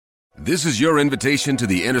This is your invitation to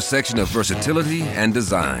the intersection of versatility and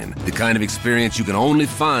design. The kind of experience you can only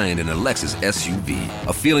find in a Lexus SUV.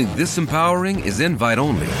 A feeling this empowering is invite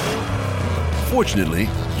only. Fortunately,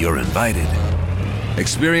 you're invited.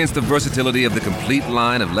 Experience the versatility of the complete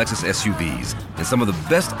line of Lexus SUVs and some of the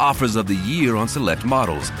best offers of the year on select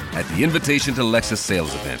models at the Invitation to Lexus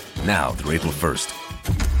sales event, now through April 1st.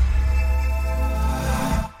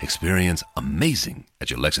 Experience amazing at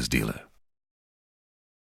your Lexus dealer.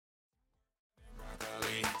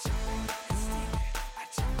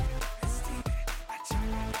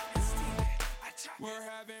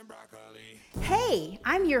 Hey,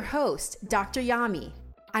 I'm your host, Dr. Yami.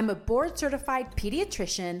 I'm a board-certified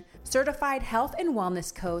pediatrician, certified health and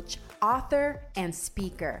wellness coach, author, and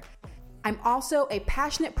speaker. I'm also a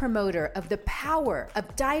passionate promoter of the power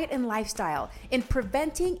of diet and lifestyle in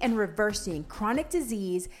preventing and reversing chronic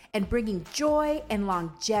disease and bringing joy and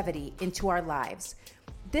longevity into our lives.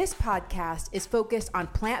 This podcast is focused on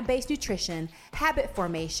plant-based nutrition, habit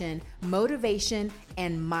formation, motivation,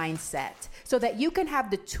 and mindset so that you can have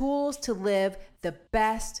the tools to live the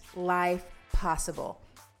best life possible.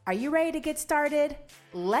 Are you ready to get started?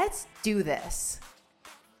 Let's do this.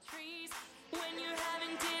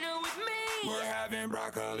 We're having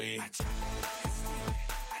broccoli.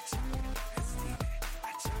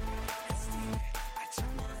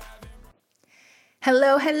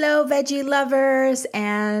 Hello, Veggie lovers,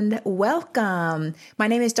 and welcome. My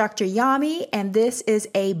name is Dr. Yami, and this is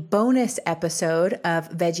a bonus episode of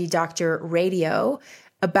Veggie Doctor Radio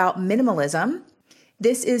about minimalism.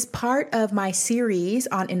 This is part of my series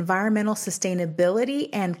on environmental sustainability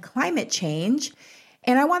and climate change,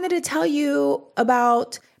 and I wanted to tell you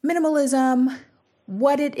about minimalism,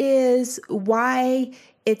 what it is, why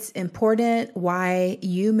it's important, why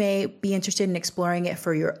you may be interested in exploring it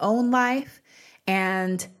for your own life,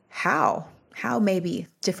 and how maybe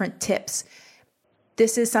different tips.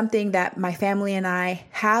 This is something that my family and I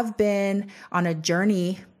have been on a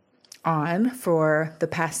journey on for the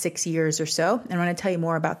past 6 years or so. And I want to tell you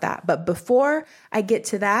more about that. But before I get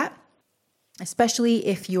to that, especially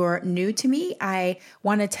if you're new to me, I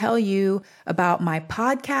want to tell you about my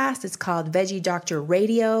podcast. It's called Veggie Doctor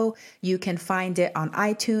Radio. You can find it on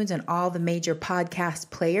iTunes and all the major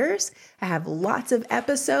podcast players. I have lots of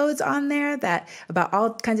episodes on there that about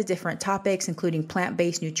all kinds of different topics, including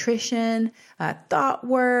plant-based nutrition, thought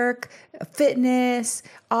work, fitness,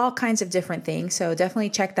 all kinds of different things. So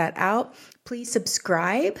definitely check that out. Please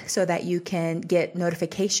subscribe so that you can get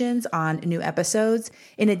notifications on new episodes.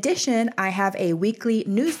 In addition, I have a weekly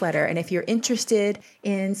newsletter. And if you're interested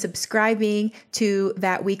in subscribing to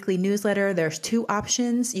that weekly newsletter, there's two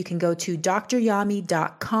options. You can go to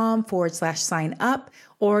dryami.com/sign up,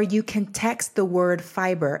 or you can text the word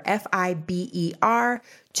fiber, FIBER,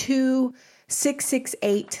 to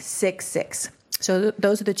 66866. So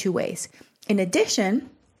those are the two ways. In addition,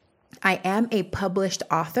 I am a published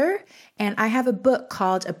author, and I have a book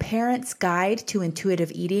called A Parent's Guide to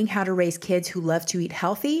Intuitive Eating, How to Raise Kids Who Love to Eat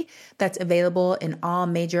Healthy. That's available in all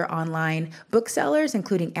major online booksellers,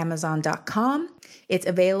 including Amazon.com. It's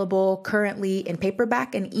available currently in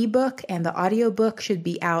paperback and ebook, and the audiobook should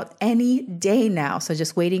be out any day now. So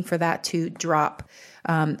just waiting for that to drop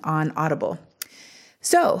on Audible.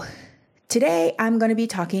 So today I'm going to be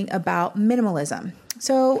talking about minimalism.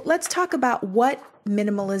 So let's talk about what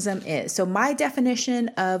minimalism is. So my definition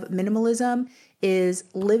of minimalism is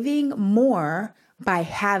living more by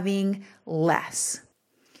having less.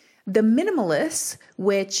 The minimalists,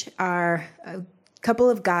 which are a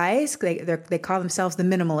couple of guys, they call themselves the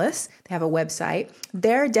minimalists. They have a website.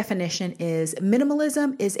 Their definition is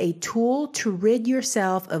minimalism is a tool to rid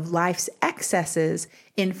yourself of life's excesses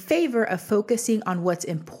in favor of focusing on what's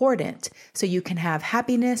important so you can have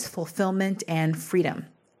happiness, fulfillment, and freedom.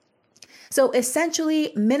 So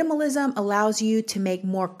essentially, minimalism allows you to make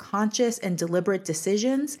more conscious and deliberate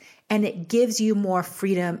decisions, and it gives you more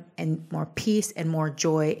freedom and more peace and more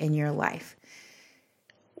joy in your life.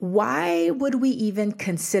 Why would we even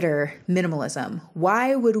consider minimalism?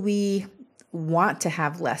 Why would we want to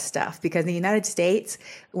have less stuff? Because in the United States,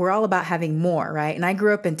 we're all about having more, right? And I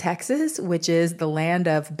grew up in Texas, which is the land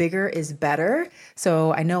of bigger is better.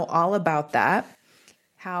 So I know all about that.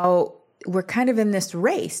 How we're kind of in this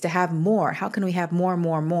race to have more. How can we have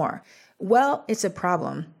more? Well, it's a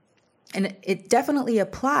problem. And it definitely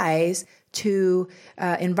applies to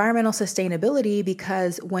environmental sustainability,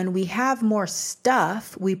 because when we have more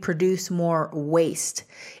stuff, we produce more waste.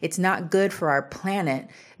 It's not good for our planet,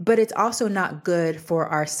 but it's also not good for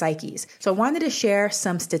our psyches. So I wanted to share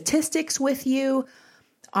some statistics with you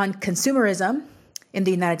on consumerism in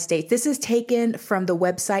the United States. This is taken from the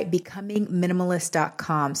website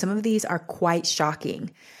becomingminimalist.com. Some of these are quite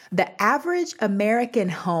shocking. The average American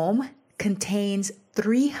home contains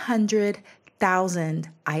 300,000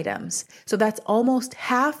 items. So that's almost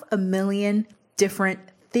 500,000 different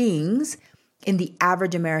things in the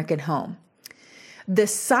average American home. The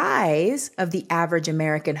size of the average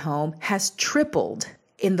American home has tripled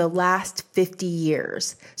in the last 50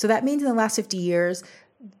 years. So that means in the last 50 years,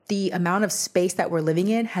 the amount of space that we're living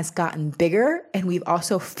in has gotten bigger, and we've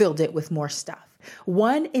also filled it with more stuff.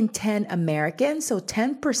 1 in 10 Americans, so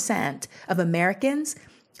 10% of Americans,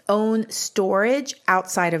 own storage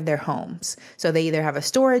outside of their homes. So they either have a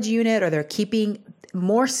storage unit or they're keeping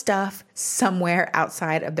more stuff somewhere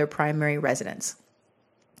outside of their primary residence.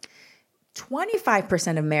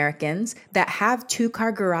 25% of Americans that have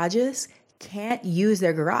 2-car garages can't use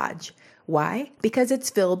their garage. Why? Because it's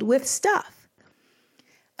filled with stuff.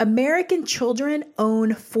 American children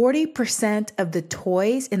own 40% of the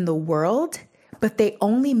toys in the world, but they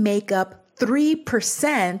only make up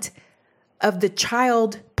 3% of the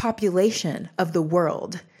child population of the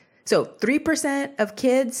world. So 3% of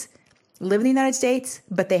kids live in the United States,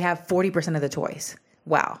 but they have 40% of the toys.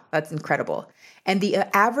 Wow, that's incredible. And the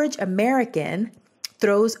average American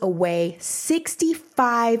throws away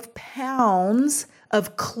 65 pounds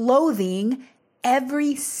of clothing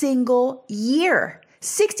every single year.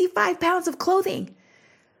 65 pounds of clothing.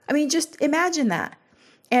 I mean, just imagine that.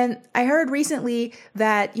 And I heard recently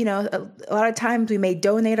that, a lot of times we may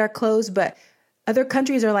donate our clothes, but other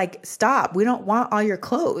countries are like, stop, we don't want all your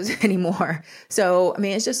clothes anymore. So, I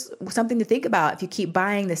mean, it's just something to think about. If you keep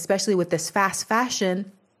buying, especially with this fast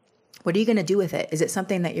fashion, what are you going to do with it? Is it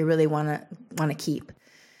something that you really want to keep?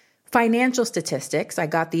 Financial statistics, I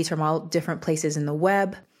got these from all different places in the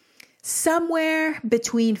web. Somewhere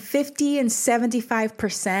between 50 and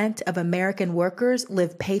 75% of American workers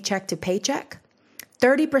live paycheck to paycheck.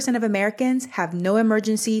 30% of Americans have no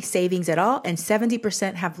emergency savings at all, and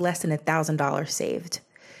 70% have less than $1,000 saved.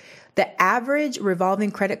 The average revolving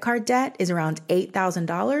credit card debt is around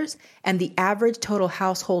 $8,000, and the average total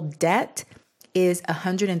household debt is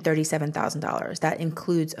 $137,000. That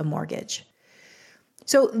includes a mortgage.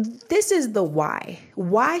 So this is the why.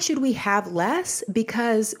 Why should we have less?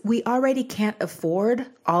 Because we already can't afford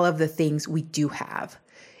all of the things we do have.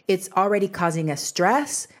 It's already causing us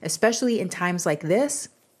stress, especially in times like this.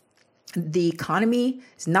 The economy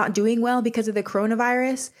is not doing well because of the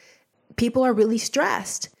coronavirus. People are really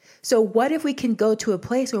stressed. So what if we can go to a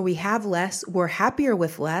place where we have less, we're happier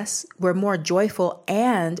with less, we're more joyful,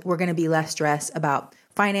 and we're going to be less stressed about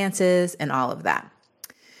finances and all of that.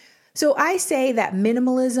 So I say that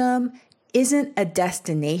minimalism isn't a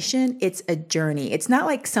destination, it's a journey. It's not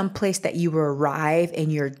like some place that you arrive and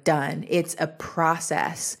you're done. It's a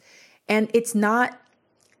process. And it's not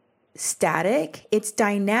static, it's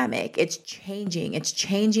dynamic, it's changing. It's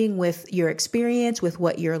changing with your experience, with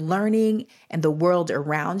what you're learning and the world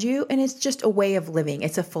around you. And it's just a way of living.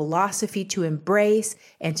 It's a philosophy to embrace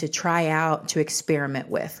and to try out, to experiment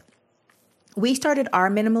with. We started our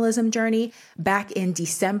minimalism journey back in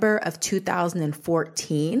December of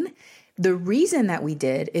 2014. The reason that we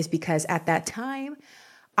did is because at that time,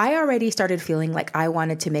 I already started feeling like I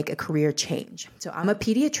wanted to make a career change. So I'm a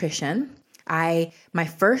pediatrician. My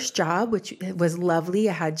first job, which was lovely,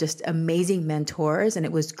 I had just amazing mentors and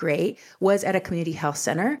it was great, was at a community health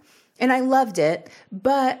center. And I loved it,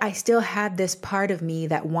 but I still had this part of me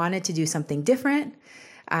that wanted to do something different.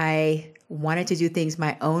 I wanted to do things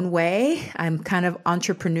my own way. I'm kind of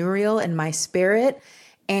entrepreneurial in my spirit,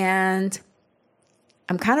 and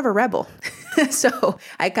I'm kind of a rebel. So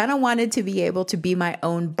I kind of wanted to be able to be my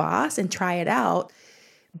own boss and try it out,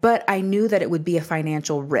 but I knew that it would be a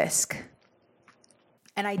financial risk.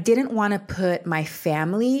 And I didn't want to put my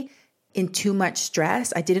family in too much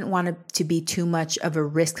stress. I didn't want it to be too much of a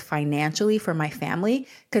risk financially for my family,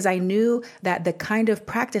 because I knew that the kind of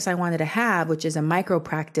practice I wanted to have, which is a micro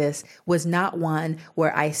practice, was not one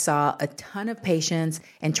where I saw a ton of patients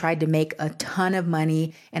and tried to make a ton of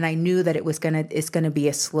money. And I knew that it's going to be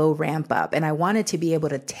a slow ramp up. And I wanted to be able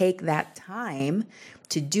to take that time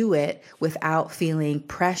to do it without feeling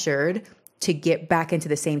pressured to get back into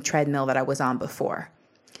the same treadmill that I was on before.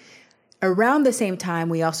 Around the same time,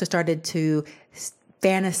 we also started to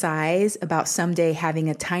fantasize about someday having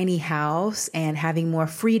a tiny house and having more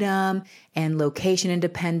freedom and location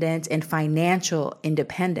independence and financial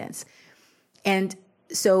independence. And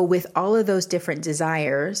so with all of those different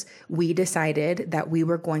desires, we decided that we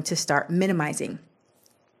were going to start minimizing.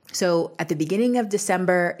 So at the beginning of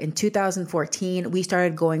December in 2014, we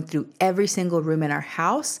started going through every single room in our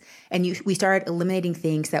house, and we started eliminating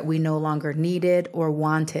things that we no longer needed or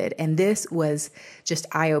wanted. And this was just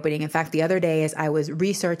eye-opening. In fact, the other day as I was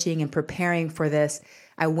researching and preparing for this,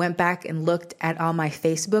 I went back and looked at all my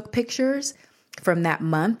Facebook pictures from that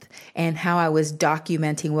month and how I was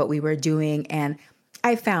documenting what we were doing. And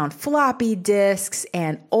I found floppy disks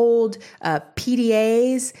and old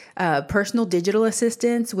PDAs, personal digital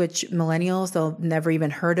assistants, which millennials, they'll never even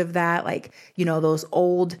heard of that. Like, those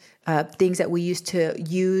old things that we used to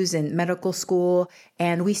use in medical school.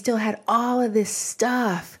 And we still had all of this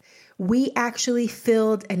stuff. We actually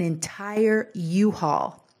filled an entire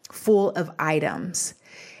U-Haul full of items.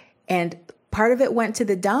 And part of it went to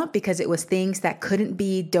the dump because it was things that couldn't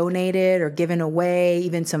be donated or given away,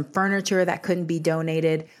 even some furniture that couldn't be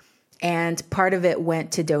donated. And part of it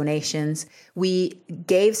went to donations. We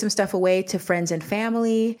gave some stuff away to friends and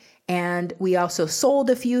family, and we also sold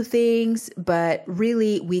a few things, but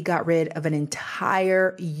really we got rid of an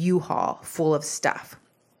entire U-Haul full of stuff.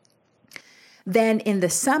 Then in the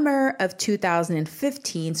summer of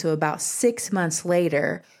 2015, so about 6 months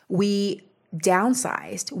later, we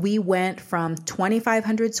downsized. We went from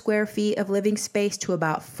 2,500 square feet of living space to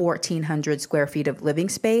about 1,400 square feet of living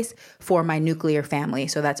space for my nuclear family.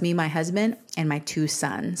 So that's me, my husband, and my 2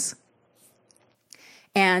 sons.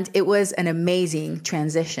 And it was an amazing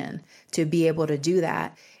transition to be able to do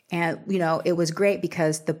that. And, it was great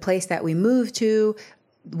because the place that we moved to,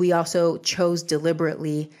 we also chose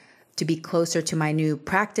deliberately to be closer to my new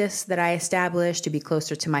practice that I established, to be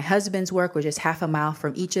closer to my husband's work, which is half a mile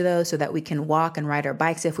from each of those, so that we can walk and ride our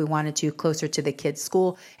bikes if we wanted to, closer to the kids'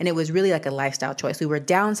 school. And it was really like a lifestyle choice. We were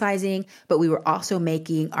downsizing, but we were also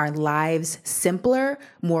making our lives simpler,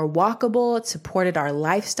 more walkable. It supported our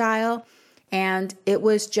lifestyle. And it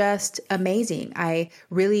was just amazing. I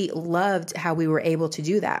really loved how we were able to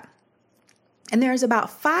do that. And there's about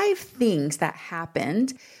 5 things that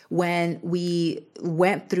happened when we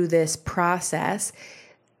went through this process,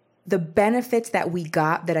 the benefits that we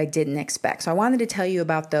got that I didn't expect. So I wanted to tell you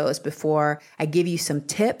about those before I give you some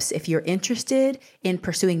tips if you're interested in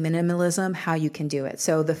pursuing minimalism, how you can do it.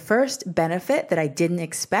 So the first benefit that I didn't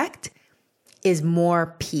expect is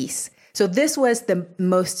more peace. So this was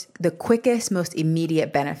the quickest, most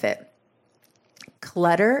immediate benefit.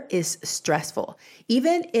 Clutter is stressful.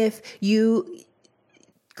 Even if you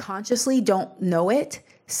consciously don't know it,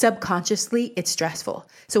 subconsciously it's stressful.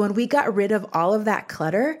 So when we got rid of all of that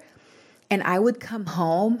clutter, and I would come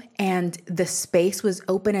home and the space was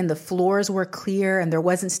open and the floors were clear and there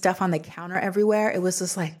wasn't stuff on the counter everywhere, it was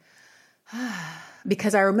just like,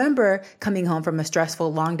 because I remember coming home from a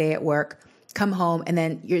stressful long day at work, come home and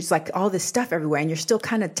then you're just like all this stuff everywhere and you're still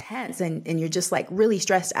kind of tense and you're just like really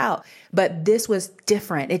stressed out. But this was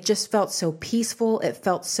different. It just felt so peaceful. It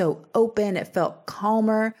felt so open. It felt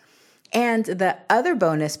calmer. And the other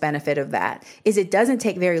bonus benefit of that is it doesn't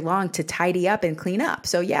take very long to tidy up and clean up.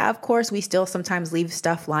 So yeah, of course, we still sometimes leave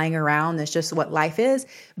stuff lying around. That's just what life is.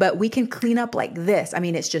 But we can clean up like this. I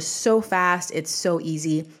mean, it's just so fast. It's so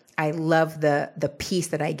easy. I love the peace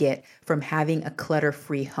that I get from having a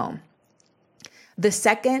clutter-free home. The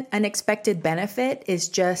second unexpected benefit is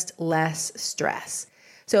just less stress.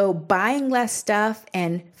 So buying less stuff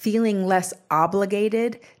and feeling less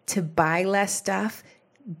obligated to buy less stuff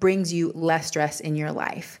brings you less stress in your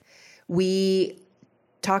life. We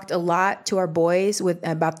talked a lot to our boys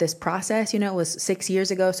about this process. It was 6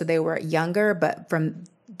 years ago, so they were younger, but from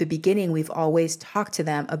the beginning, we've always talked to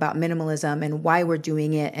them about minimalism and why we're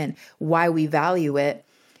doing it and why we value it.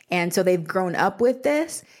 And so they've grown up with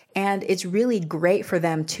this, and it's really great for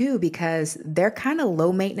them too, because they're kind of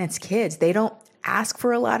low maintenance kids. They don't ask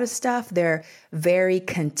for a lot of stuff. They're very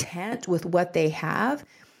content with what they have.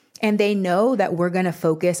 And they know that we're going to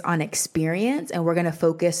focus on experience and we're going to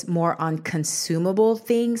focus more on consumable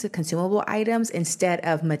things, consumable items instead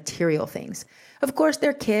of material things. Of course,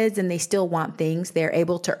 they're kids and they still want things. They're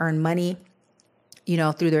able to earn money,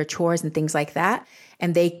 through their chores and things like that.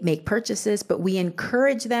 And they make purchases, but we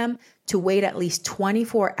encourage them to wait at least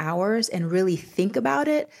 24 hours and really think about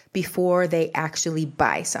it before they actually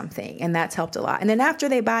buy something. And that's helped a lot. And then after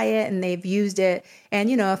they buy it and they've used it, and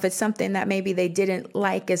if it's something that maybe they didn't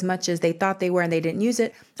like as much as they thought they were and they didn't use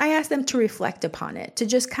it, I ask them to reflect upon it, to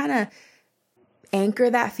just kind of anchor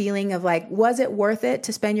that feeling of like, was it worth it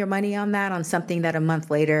to spend your money on that, on something that a month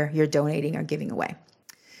later you're donating or giving away?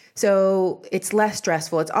 So it's less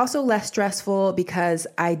stressful. It's also less stressful because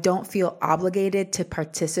I don't feel obligated to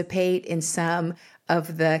participate in some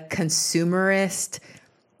of the consumerist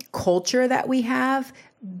culture that we have.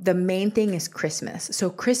 The main thing is Christmas. So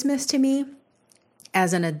Christmas to me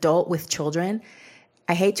as an adult with children,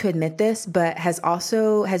 I hate to admit this, but has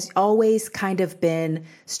always kind of been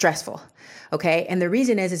stressful. Okay. And the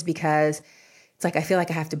reason is because it's like, I feel like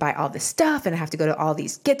I have to buy all this stuff and I have to go to all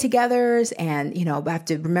these get-togethers and, I have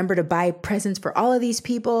to remember to buy presents for all of these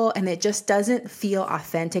people. And it just doesn't feel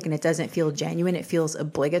authentic and it doesn't feel genuine. It feels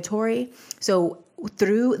obligatory. So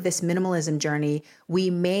through this minimalism journey, we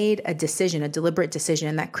made a deliberate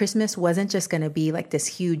decision that Christmas wasn't just going to be like this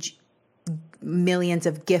huge millions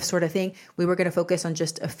of gifts sort of thing. We were going to focus on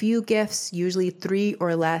just a few gifts, usually 3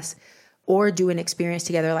 or less, or do an experience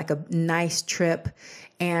together, like a nice trip,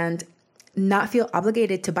 and not feel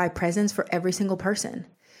obligated to buy presents for every single person.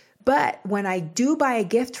 But when I do buy a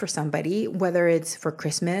gift for somebody, whether it's for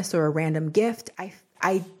Christmas or a random gift,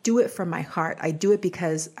 I do it from my heart. I do it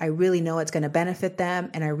because I really know it's going to benefit them.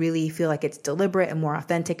 And I really feel like it's deliberate and more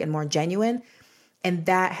authentic and more genuine. And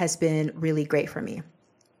that has been really great for me.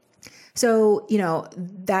 So,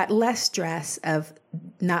 that less stress of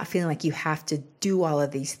not feeling like you have to do all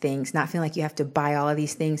of these things, not feeling like you have to buy all of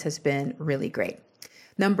these things has been really great.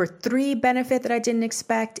 Number 3 benefit that I didn't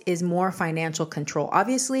expect is more financial control.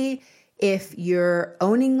 Obviously, if you're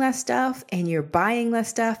owning less stuff and you're buying less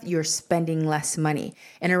stuff, you're spending less money.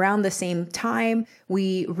 And around the same time,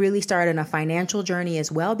 we really started on a financial journey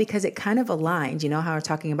as well because it kind of aligned. How we're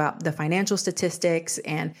talking about the financial statistics.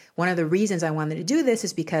 And one of the reasons I wanted to do this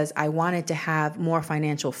is because I wanted to have more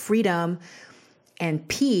financial freedom and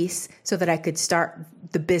peace so that I could start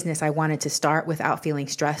the business I wanted to start without feeling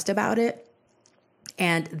stressed about it.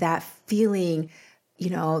 And that feeling,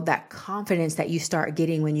 that confidence that you start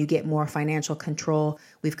getting when you get more financial control.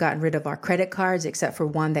 We've gotten rid of our credit cards, except for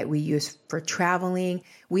one that we use for traveling.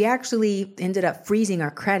 We actually ended up freezing our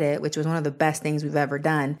credit, which was one of the best things we've ever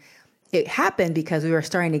done. It happened because we were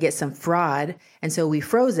starting to get some fraud. And so we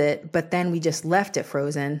froze it, but then we just left it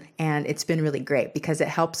frozen. And it's been really great because it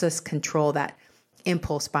helps us control that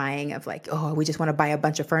impulse buying of like, oh, we just want to buy a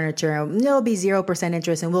bunch of furniture and it'll be 0%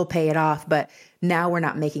 interest and we'll pay it off. But now we're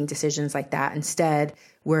not making decisions like that. Instead,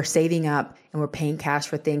 we're saving up and we're paying cash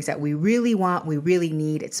for things that we really want, we really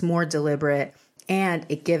need. It's more deliberate and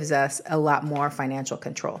it gives us a lot more financial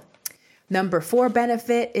control. Number 4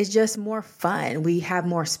 benefit is just more fun. We have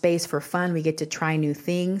more space for fun. We get to try new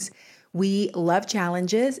things. We love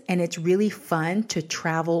challenges and it's really fun to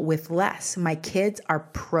travel with less. My kids are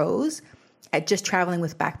pros at just traveling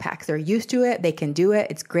with backpacks. They're used to it. They can do it.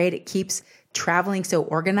 It's great. It keeps traveling so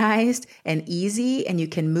organized and easy, and you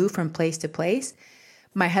can move from place to place.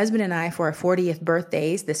 My husband and I, for our 40th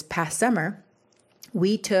birthdays this past summer,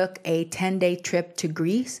 we took a 10-day trip to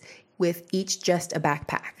Greece with each just a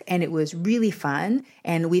backpack. And it was really fun.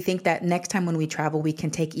 And we think that next time when we travel, we can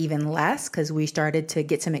take even less because we started to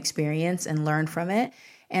get some experience and learn from it.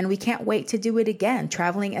 And we can't wait to do it again.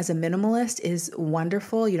 Traveling as a minimalist is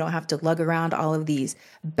wonderful. You don't have to lug around all of these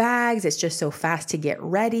bags. It's just so fast to get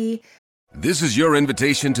ready. This is your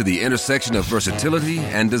invitation to the intersection of versatility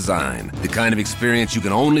and design. The kind of experience you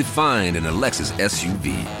can only find in a Lexus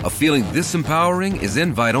SUV. A feeling this empowering is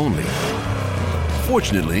invite only.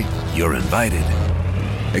 Fortunately, you're invited.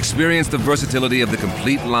 Experience the versatility of the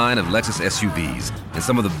complete line of Lexus SUVs and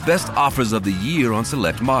some of the best offers of the year on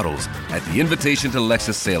select models at the Invitation to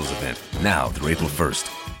Lexus sales event, now through April 1st.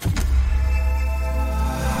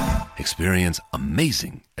 Experience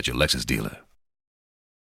amazing at your Lexus dealer.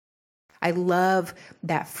 I love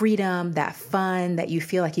that freedom, that fun, that you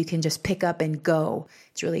feel like you can just pick up and go.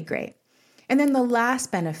 It's really great. And then the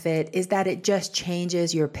last benefit is that it just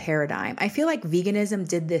changes your paradigm. I feel like veganism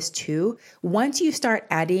did this too. Once you start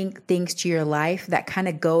adding things to your life that kind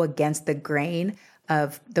of go against the grain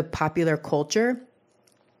of the popular culture,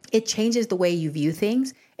 it changes the way you view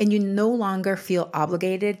things and you no longer feel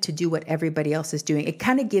obligated to do what everybody else is doing. It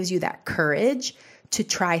kind of gives you that courage to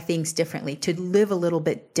try things differently, to live a little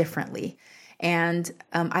bit differently. And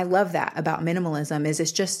I love that about minimalism is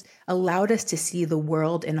it's just allowed us to see the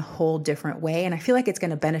world in a whole different way. And I feel like it's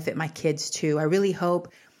going to benefit my kids too. I really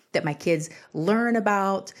hope that my kids learn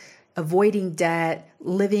about avoiding debt,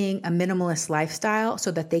 living a minimalist lifestyle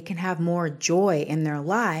so that they can have more joy in their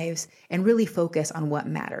lives and really focus on what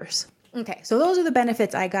matters. Okay, so those are the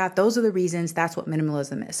benefits I got. Those are the reasons. That's what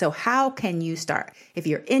minimalism is. So how can you start? If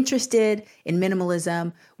you're interested in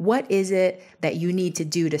minimalism, what is it that you need to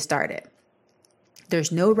do to start it?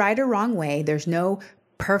 There's no right or wrong way. There's no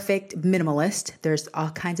perfect minimalist. There's all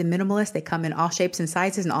kinds of minimalists. They come in all shapes and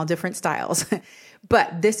sizes and all different styles.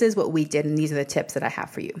 But this is what we did, and these are the tips that I have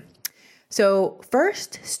for you. So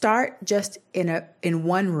first, start just in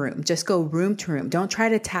one room. Just go room to room. Don't try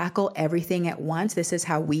to tackle everything at once. This is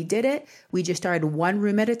how we did it. We just started one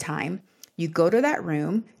room at a time. You go to that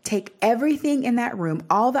room, take everything in that room,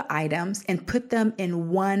 all the items, and put them in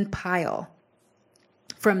one pile.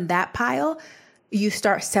 From that pile, you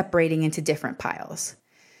start separating into different piles.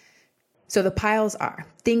 So the piles are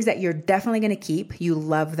things that you're definitely going to keep. You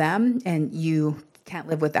love them and you can't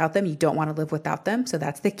live without them. You don't want to live without them. So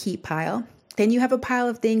that's the keep pile. Then you have a pile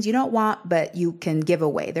of things you don't want, but you can give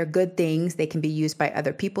away. They're good things. They can be used by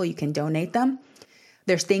other people. You can donate them.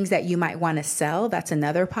 There's things that you might want to sell. That's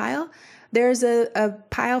another pile. There's a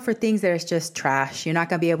pile for things that is just trash. You're not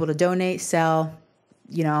going to be able to donate, sell.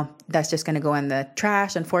 That's just going to go in the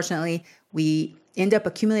trash. Unfortunately, we end up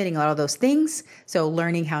accumulating a lot of those things. So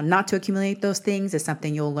learning how not to accumulate those things is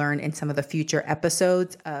something you'll learn in some of the future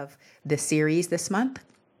episodes of the series this month.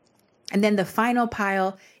 And then the final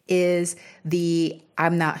pile is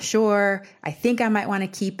I'm not sure. I think I might want to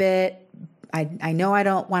keep it. I know I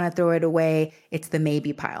don't want to throw it away. It's the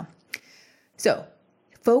maybe pile. So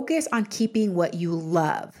focus on keeping what you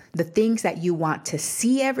love, the things that you want to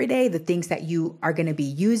see every day, the things that you are going to be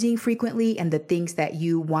using frequently, and the things that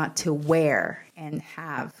you want to wear and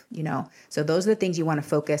have, So those are the things you want to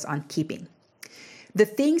focus on keeping. The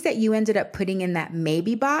things that you ended up putting in that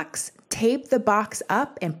maybe box, tape the box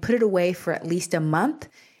up and put it away for at least a month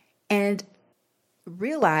and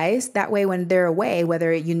realize that way when they're away,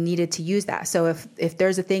 whether you needed to use that. So if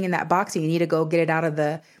there's a thing in that box and you need to go get it out of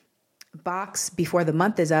the box before the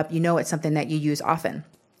month is up, it's something that you use often.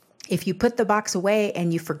 If you put the box away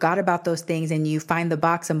and you forgot about those things and you find the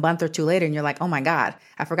box a month or two later and you're like, oh my God,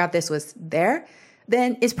 I forgot this was there,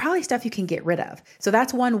 then it's probably stuff you can get rid of. So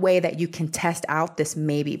that's one way that you can test out this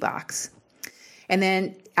maybe box. And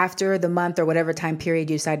then after the month or whatever time period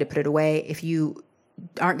you decide to put it away, if you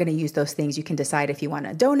aren't going to use those things, you can decide if you want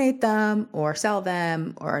to donate them or sell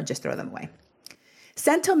them or just throw them away.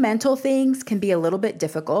 Sentimental things can be a little bit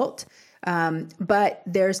difficult, but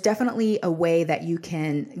there's definitely a way that you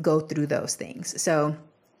can go through those things. So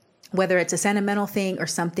whether it's a sentimental thing or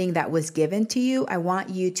something that was given to you, I want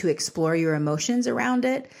you to explore your emotions around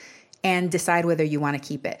it and decide whether you want to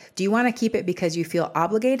keep it. Do you want to keep it because you feel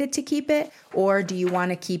obligated to keep it, or do you want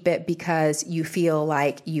to keep it because you feel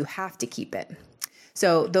like you have to keep it?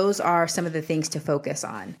 So those are some of the things to focus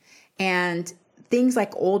on. And things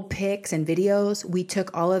like old pics and videos, we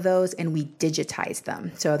took all of those and we digitized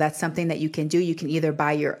them. So that's something that you can do. You can either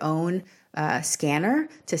buy your own scanner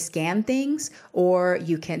to scan things, or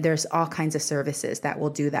there's all kinds of services that will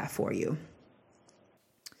do that for you.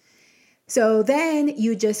 So then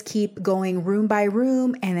you just keep going room by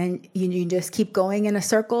room, and then you just keep going in a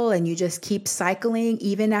circle and you just keep cycling.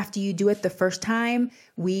 Even after you do it the first time,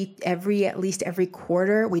 at least every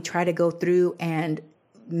quarter, we try to go through and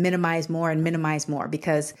minimize more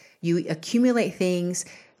because you accumulate things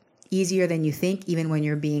easier than you think, even when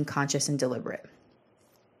you're being conscious and deliberate.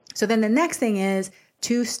 So then the next thing is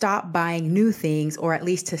to stop buying new things, or at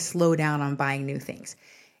least to slow down on buying new things,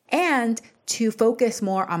 and to focus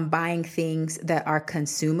more on buying things that are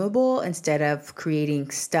consumable instead of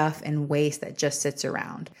creating stuff and waste that just sits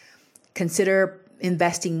around. Consider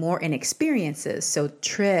investing more in experiences, so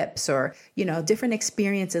trips or, different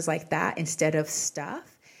experiences like that instead of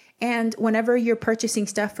stuff. And whenever you're purchasing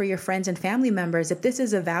stuff for your friends and family members, if this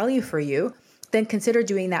is a value for you, then consider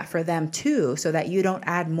doing that for them too, so that you don't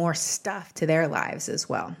add more stuff to their lives as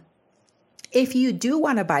well. If you do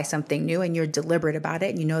want to buy something new and you're deliberate about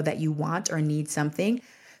it and you know that you want or need something,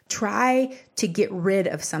 try to get rid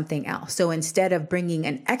of something else. So instead of bringing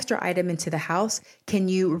an extra item into the house, can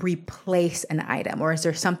you replace an item? Or is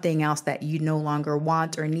there something else that you no longer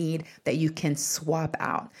want or need that you can swap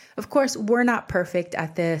out? Of course, we're not perfect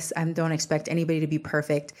at this. I don't expect anybody to be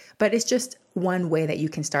perfect, but it's just one way that you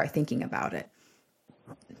can start thinking about it.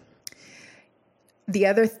 The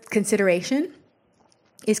other consideration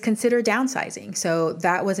is consider downsizing. So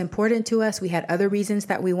that was important to us. We had other reasons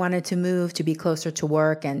that we wanted to move, to be closer to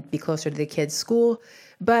work and be closer to the kids' school.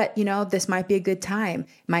 But, this might be a good time.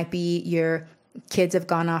 It might be your kids have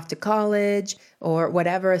gone off to college or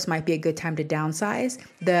whatever. This might be a good time to downsize.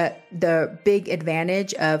 The big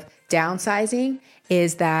advantage of downsizing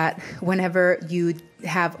is that whenever you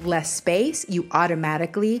have less space, you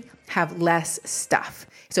automatically have less stuff.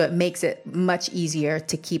 So it makes it much easier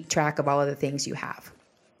to keep track of all of the things you have.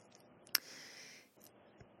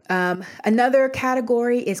 Another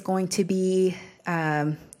category is going to be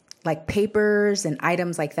like papers and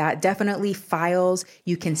items like that. Definitely files.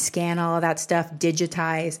 You can scan all of that stuff,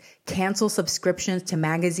 digitize, cancel subscriptions to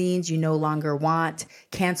magazines you no longer want,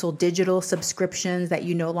 cancel digital subscriptions that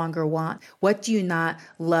you no longer want. What do you not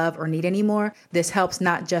love or need anymore? This helps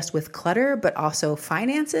not just with clutter, but also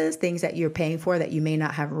finances, things that you're paying for that you may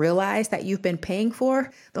not have realized that you've been paying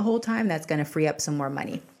for the whole time. That's going to free up some more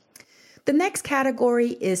money. The next category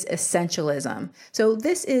is essentialism. So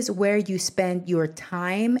this is where you spend your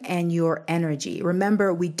time and your energy.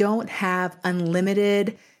 Remember, we don't have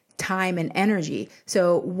unlimited time and energy.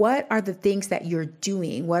 So what are the things that you're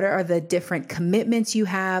doing? What are the different commitments you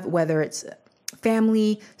have, whether it's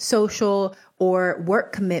family, social, or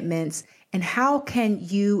work commitments? And how can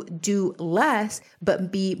you do less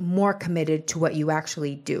but be more committed to what you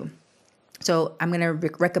actually do? So I'm going to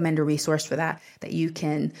recommend a resource for that you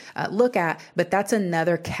can look at. But that's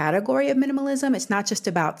another category of minimalism. It's not just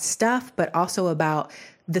about stuff, but also about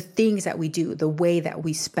the things that we do, the way that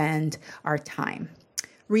we spend our time.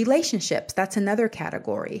 Relationships, that's another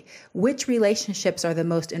category. Which relationships are the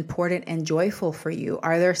most important and joyful for you?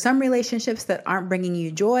 Are there some relationships that aren't bringing you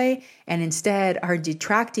joy and instead are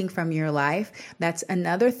detracting from your life? That's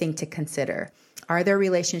another thing to consider. Are there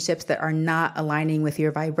relationships that are not aligning with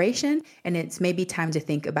your vibration? And it's maybe time to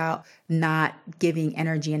think about not giving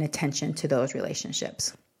energy and attention to those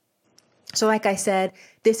relationships. So like I said,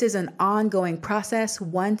 this is an ongoing process.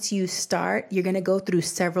 Once you start, you're going to go through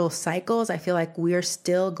several cycles. I feel like we're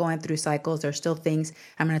still going through cycles. There's still things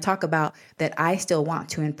I'm going to talk about that I still want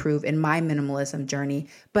to improve in my minimalism journey,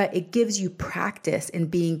 but it gives you practice in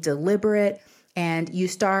being deliberate. And you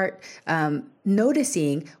start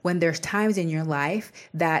noticing when there's times in your life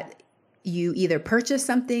that you either purchase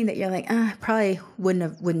something that you're like, probably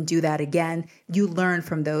wouldn't do that again. You learn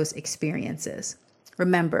from those experiences.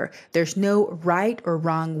 Remember, there's no right or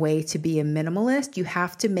wrong way to be a minimalist. You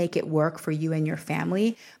have to make it work for you and your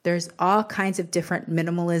family. There's all kinds of different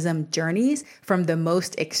minimalism journeys, from the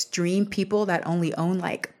most extreme people that only own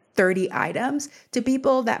like 30 items to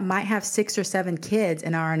people that might have 6 or 7 kids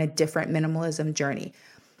and are on a different minimalism journey.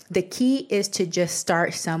 The key is to just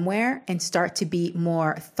start somewhere and start to be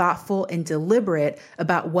more thoughtful and deliberate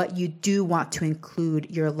about what you do want to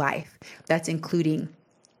include your life. That's including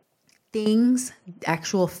things,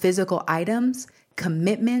 actual physical items,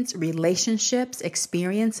 commitments, relationships,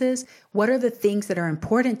 experiences. What are the things that are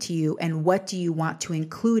important to you and what do you want to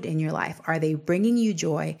include in your life? Are they bringing you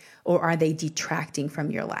joy or are they detracting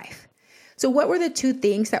from your life? So what were the 2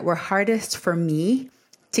 things that were hardest for me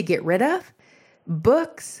to get rid of?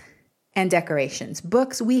 Books and decorations.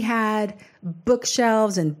 Books, we had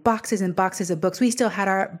bookshelves and boxes of books. We still had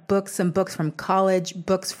our books, some books from college,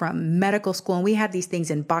 books from medical school, and we had these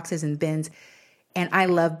things in boxes and bins. And I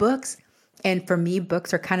love books. And for me,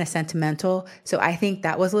 books are kind of sentimental. So I think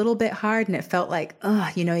that was a little bit hard. And it felt like,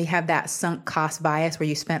 you have that sunk cost bias where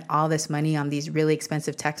you spent all this money on these really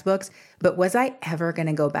expensive textbooks. But was I ever going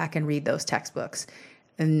to go back and read those textbooks?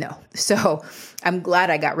 No. So I'm glad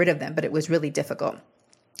I got rid of them, but it was really difficult.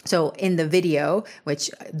 So in the video, which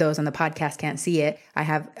those on the podcast can't see it,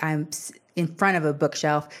 I'm in front of a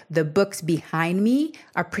bookshelf. The books behind me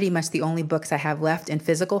are pretty much the only books I have left in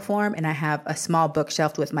physical form. And I have a small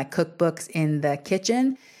bookshelf with my cookbooks in the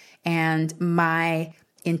kitchen. And my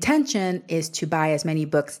intention is to buy as many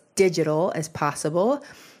books digital as possible.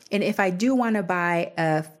 And if I do want to buy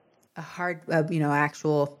a hard,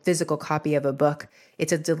 actual physical copy of a book,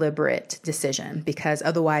 it's a deliberate decision, because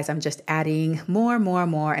otherwise I'm just adding more.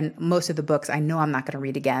 And most of the books I know I'm not going to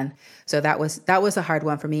read again. So that was a hard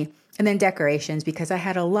one for me. And then decorations, because I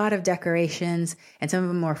had a lot of decorations and some of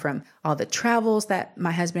them were from all the travels that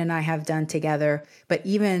my husband and I have done together. But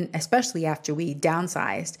even, especially after we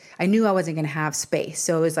downsized, I knew I wasn't going to have space.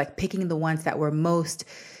 So it was like picking the ones that were most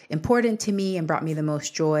important to me and brought me the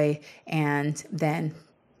most joy, and then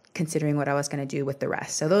considering what I was going to do with the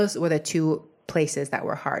rest. So those were the 2 places that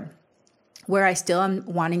were hard. Where I still am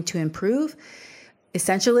wanting to improve,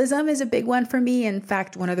 essentialism is a big one for me. In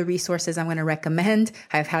fact, one of the resources I'm going to recommend,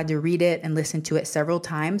 I've had to read it and listen to it several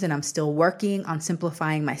times, and I'm still working on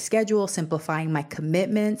simplifying my schedule, simplifying my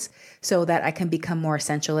commitments so that I can become more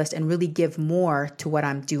essentialist and really give more to what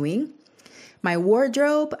I'm doing. My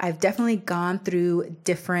wardrobe, I've definitely gone through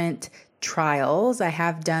different trials. I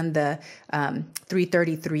have done the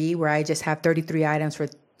 333, where I just have 33 items for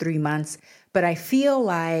 3 months. But I feel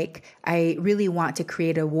like I really want to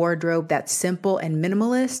create a wardrobe that's simple and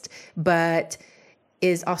minimalist, but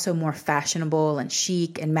is also more fashionable and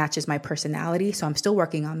chic and matches my personality. So I'm still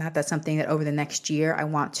working on that. That's something that over the next year I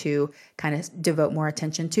want to kind of devote more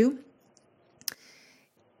attention to.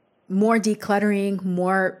 more decluttering,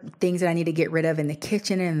 more things that I need to get rid of in the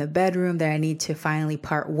kitchen and in the bedroom that I need to finally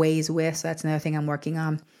part ways with. So that's another thing I'm working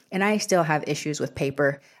on. And I still have issues with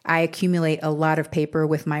paper. I accumulate a lot of paper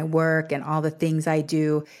with my work and all the things I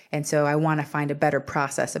do. And so I want to find a better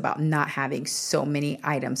process about not having so many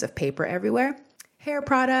items of paper everywhere. Hair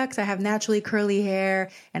products, I have naturally curly hair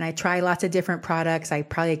and I try lots of different products. I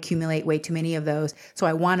probably accumulate way too many of those. So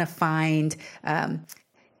I want to find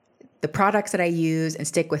the products that I use and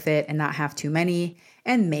stick with it and not have too many.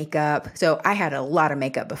 And makeup. So I had a lot of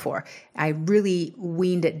makeup before. I really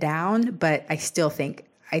weaned it down, but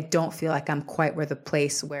I don't feel like I'm quite where the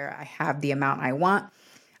place where I have the amount I want.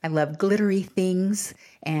 I love glittery things.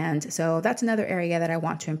 And so that's another area that I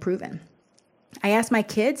want to improve in. I asked my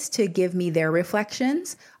kids to give me their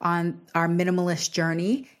reflections on our minimalist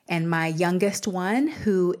journey. And my youngest one,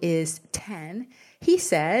 who is 10, he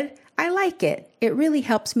said, "I like it. It really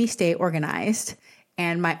helps me stay organized."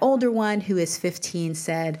 And my older one, who is 15,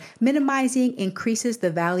 said, "Minimizing increases the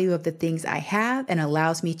value of the things I have and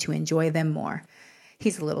allows me to enjoy them more."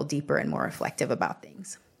 He's a little deeper and more reflective about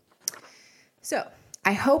things. So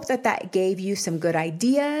I hope that gave you some good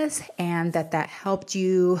ideas and that helped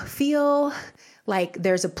you feel like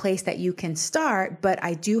there's a place that you can start, but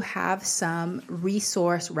I do have some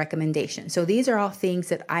resource recommendations. So these are all things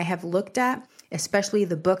that I have looked at, especially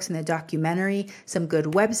the books and the documentary, some good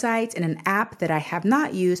websites, and an app that I have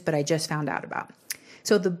not used, but I just found out about.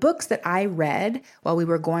 So the books that I read while we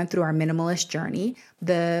were going through our minimalist journey,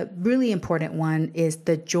 the really important one is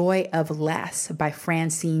The Joy of Less by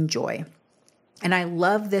Francine Joy. And I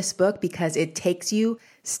love this book because it takes you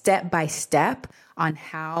step by step on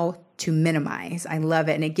how to minimize. I love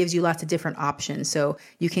it. And it gives you lots of different options. So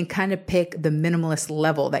you can kind of pick the minimalist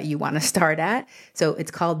level that you want to start at. So it's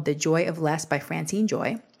called The Joy of Less by Francine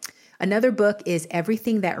Joy. Another book is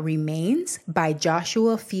Everything That Remains by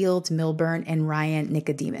Joshua Fields Milburn and Ryan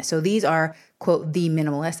Nicodemus. So these are, quote, the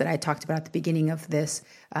minimalists that I talked about at the beginning of this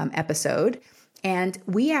episode. And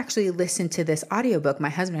we actually listened to this audiobook, my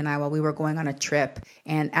husband and I, while we were going on a trip.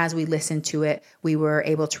 And as we listened to it, we were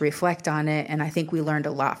able to reflect on it. And I think we learned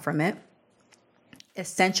a lot from it.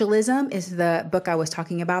 Essentialism is the book I was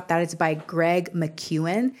talking about. That is by Greg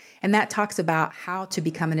McKeown. And that talks about how to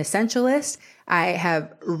become an essentialist. I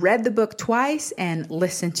have read the book twice and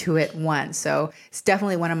listened to it once. So it's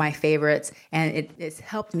definitely one of my favorites. And it's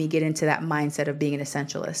helped me get into that mindset of being an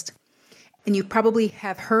essentialist. And you probably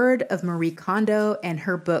have heard of Marie Kondo and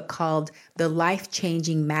her book called The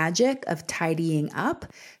Life-Changing Magic of Tidying Up.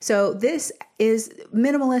 So this is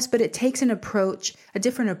minimalist, but it takes a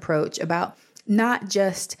different approach about not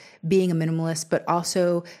just being a minimalist, but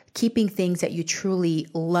also keeping things that you truly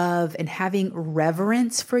love and having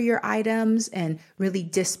reverence for your items and really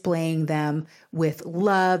displaying them with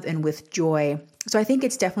love and with joy. So I think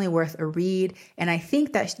it's definitely worth a read. And I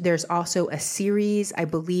think that there's also a series, I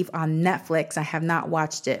believe, on Netflix. I have not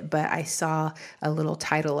watched it, but I saw a little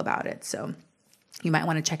title about it. So you might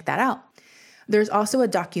want to check that out. There's also a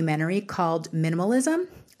documentary called Minimalism,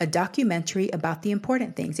 a documentary about the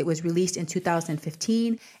important things. It was released in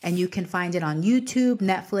 2015, and you can find it on YouTube,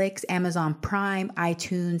 Netflix, Amazon Prime,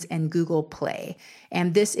 iTunes, and Google Play.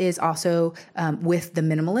 And this is also with the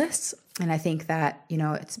minimalists. And I think that,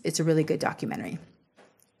 it's a really good documentary.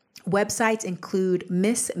 Websites include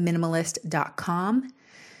missminimalist.com,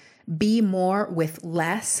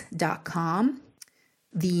 bemorewithless.com,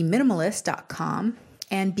 theminimalist.com,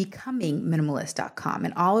 and becomingminimalist.com.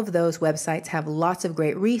 And all of those websites have lots of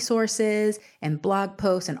great resources and blog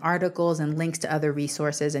posts and articles and links to other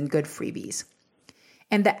resources and good freebies.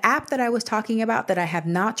 And the app that I was talking about that I have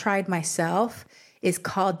not tried myself is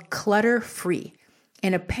called Clutter Free.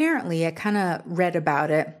 And apparently, I kind of read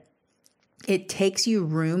about it. It takes you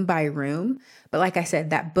room by room. But like I said,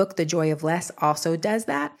 that book, The Joy of Less, also does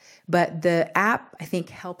that. But the app, I think,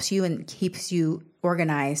 helps you and keeps you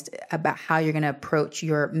organized about how you're going to approach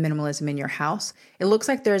your minimalism in your house. It looks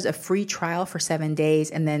like there's a free trial for 7 days,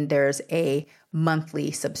 and then there's a monthly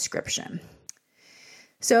subscription.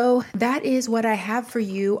 So that is what I have for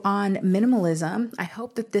you on minimalism. I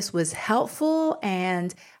hope that this was helpful,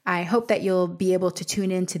 and I hope that you'll be able to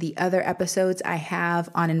tune in to the other episodes I have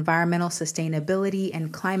on environmental sustainability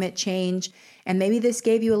and climate change. And maybe this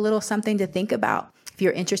gave you a little something to think about. If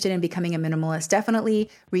you're interested in becoming a minimalist, definitely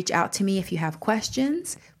reach out to me if you have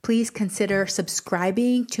questions. Please consider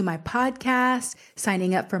subscribing to my podcast,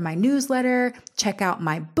 signing up for my newsletter, check out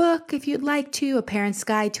my book if you'd like to, A Parent's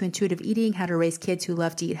Guide to Intuitive Eating, How to Raise Kids Who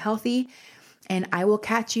Love to Eat Healthy. And I will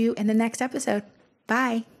catch you in the next episode.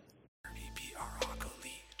 Bye.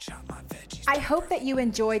 I hope that you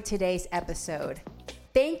enjoyed today's episode.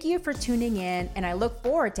 Thank you for tuning in, and I look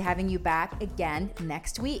forward to having you back again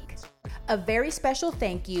next week. A very special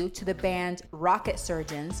thank you to the band Rocket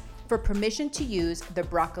Surgeons for permission to use the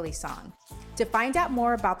Broccoli song. To find out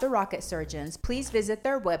more about the Rocket Surgeons, please visit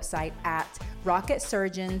their website at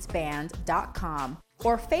rocketsurgeonsband.com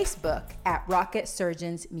or Facebook at Rocket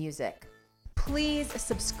Surgeons Music. Please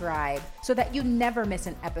subscribe so that you never miss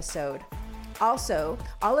an episode. Also,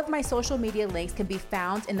 all of my social media links can be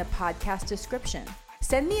found in the podcast description.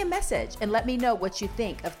 Send me a message and let me know what you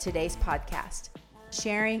think of today's podcast.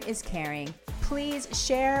 Sharing is caring. Please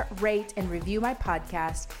share, rate, and review my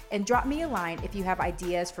podcast, and drop me a line if you have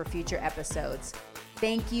ideas for future episodes.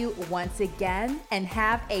 Thank you once again, and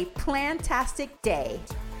have a plantastic day.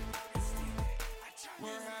 We're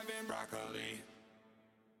having broccoli.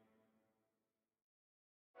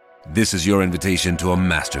 This is your invitation to a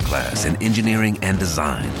masterclass in engineering and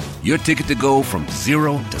design. Your ticket to go from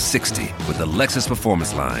 0 to 60 with the Lexus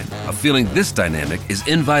Performance Line. A feeling this dynamic is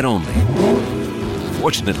invite only.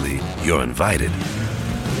 Fortunately, you're invited.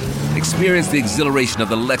 Experience the exhilaration of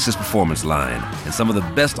the Lexus Performance Line and some of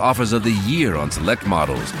the best offers of the year on select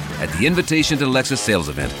models at the Invitation to Lexus sales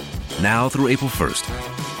event, now through April 1st.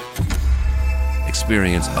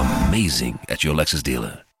 Experience amazing at your Lexus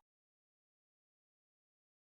dealer.